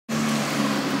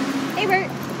Hey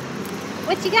Bert,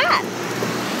 what you got?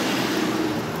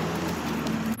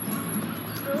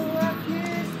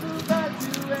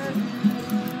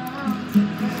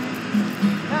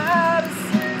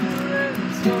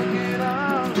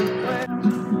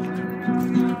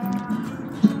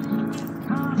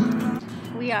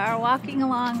 We are walking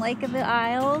along Lake of the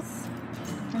Isles,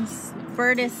 and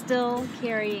Bert is still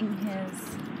carrying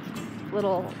his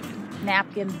little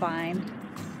napkin bind.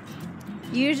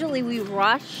 Usually we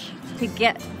rush to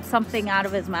get something out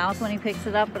of his mouth when he picks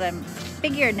it up, but I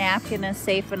figure a napkin is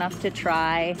safe enough to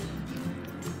try.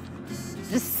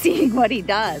 Just seeing what he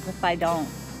does if I don't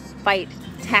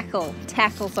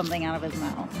tackle something out of his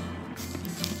mouth.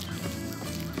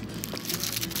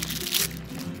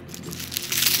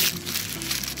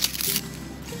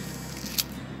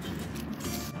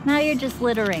 Now you're just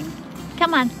littering.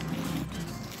 Come on.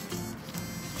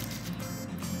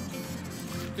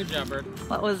 Good job, Bert.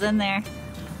 What was in there?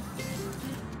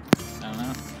 I don't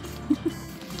know.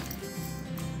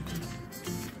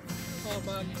 Oh,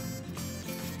 bug.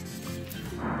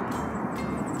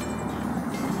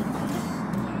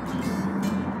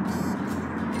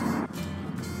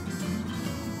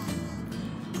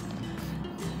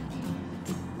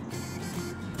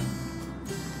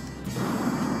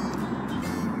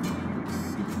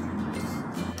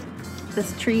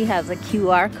 This tree has a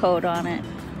QR code on it.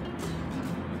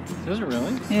 Does it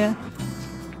really? Yeah.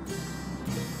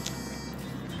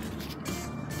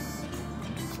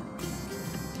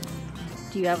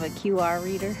 Do you have a QR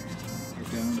reader?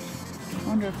 I don't. I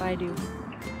wonder if I do.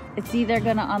 It's either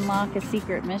gonna unlock a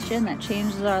secret mission that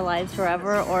changes our lives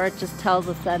forever, or it just tells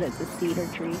us that it's a cedar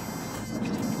tree.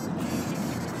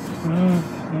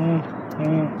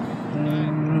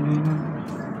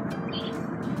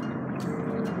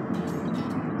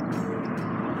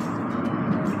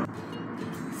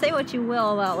 Say what you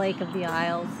will about Lake of the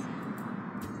Isles.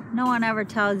 No one ever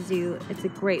tells you it's a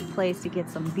great place to get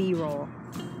some B-roll.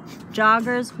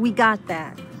 Joggers, we got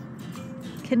that.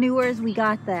 Canoers, we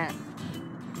got that.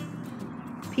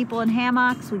 People in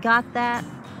hammocks, we got that.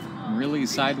 Really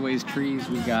sideways trees,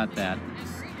 we got that.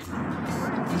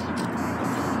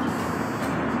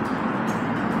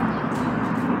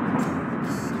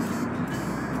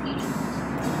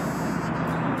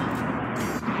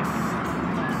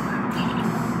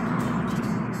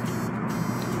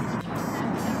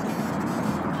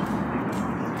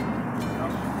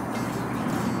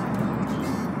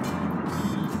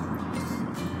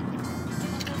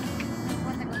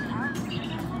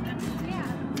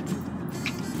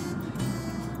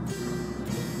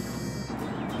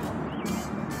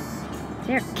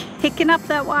 They're kicking up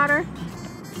that water.